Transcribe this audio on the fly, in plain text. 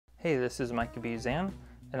Hey, this is Mike Abuzan,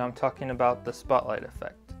 and I'm talking about the spotlight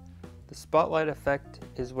effect. The spotlight effect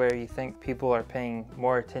is where you think people are paying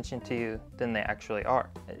more attention to you than they actually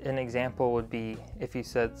are. An example would be if you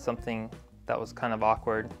said something that was kind of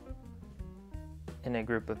awkward in a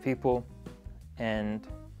group of people, and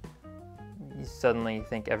you suddenly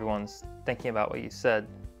think everyone's thinking about what you said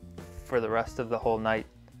for the rest of the whole night,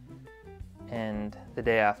 and the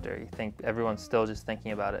day after, you think everyone's still just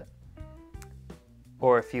thinking about it.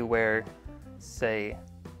 Or if you wear, say,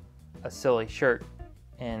 a silly shirt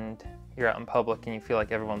and you're out in public and you feel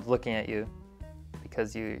like everyone's looking at you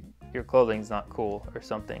because your clothing's not cool or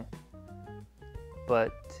something.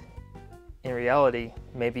 But in reality,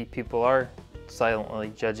 maybe people are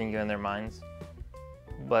silently judging you in their minds.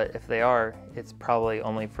 But if they are, it's probably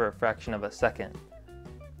only for a fraction of a second.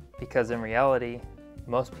 Because in reality,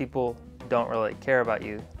 most people don't really care about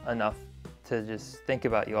you enough to just think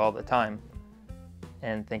about you all the time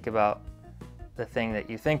and think about the thing that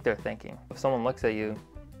you think they're thinking. If someone looks at you,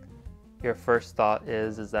 your first thought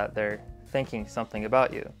is that they're thinking something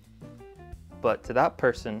about you. But to that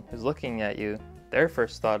person who's looking at you, their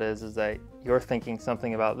first thought is that you're thinking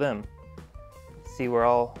something about them. See, we're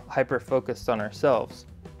all hyper-focused on ourselves.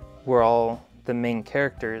 We're all the main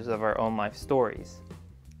characters of our own life stories.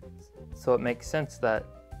 So it makes sense that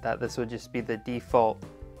this would just be the default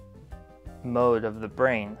mode of the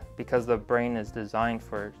brain, because the brain is designed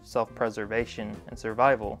for self-preservation and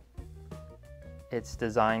survival. It's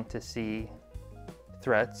designed to see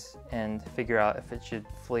threats and figure out if it should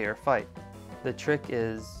flee or fight. The trick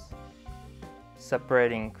is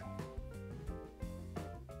separating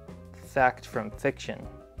fact from fiction.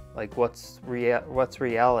 Like what's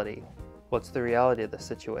reality? What's the reality of the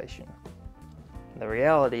situation? The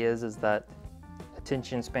reality is that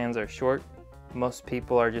attention spans are short. Most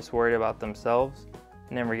people are just worried about themselves,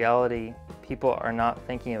 and in reality, people are not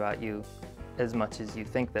thinking about you as much as you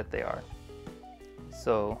think that they are.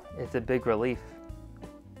 So it's a big relief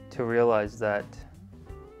to realize that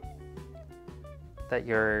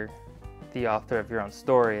you're the author of your own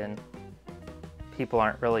story, and people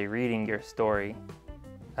aren't really reading your story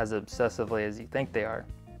as obsessively as you think they are,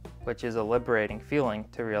 which is a liberating feeling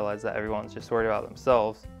to realize that everyone's just worried about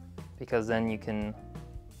themselves, because then you can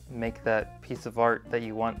make that piece of art that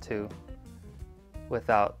you want to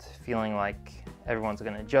without feeling like everyone's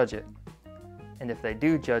going to judge it. And if they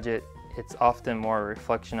do judge it, it's often more a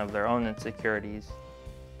reflection of their own insecurities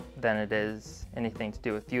than it is anything to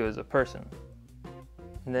do with you as a person.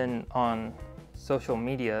 And then on social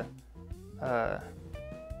media,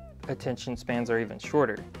 attention spans are even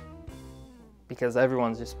shorter because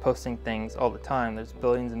everyone's just posting things all the time. There's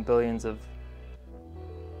billions and billions of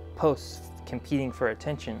posts competing for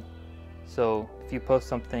attention. So if you post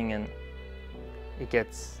something and it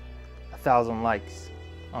gets 1,000 likes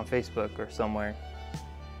on Facebook or somewhere,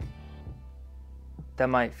 that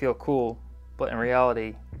might feel cool, but in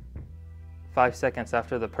reality, 5 seconds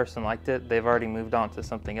after the person liked it, they've already moved on to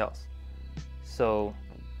something else. So,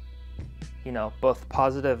 both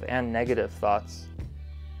positive and negative thoughts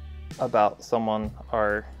about someone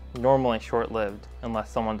are normally short-lived unless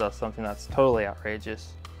someone does something that's totally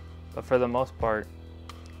outrageous. But for the most part,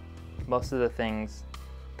 most of the things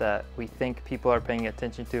that we think people are paying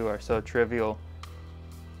attention to are so trivial,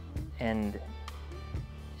 and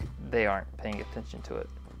they aren't paying attention to it.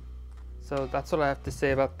 So that's what I have to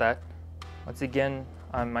say about that. Once again,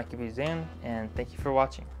 I'm Mike Abuzan, and thank you for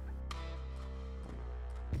watching.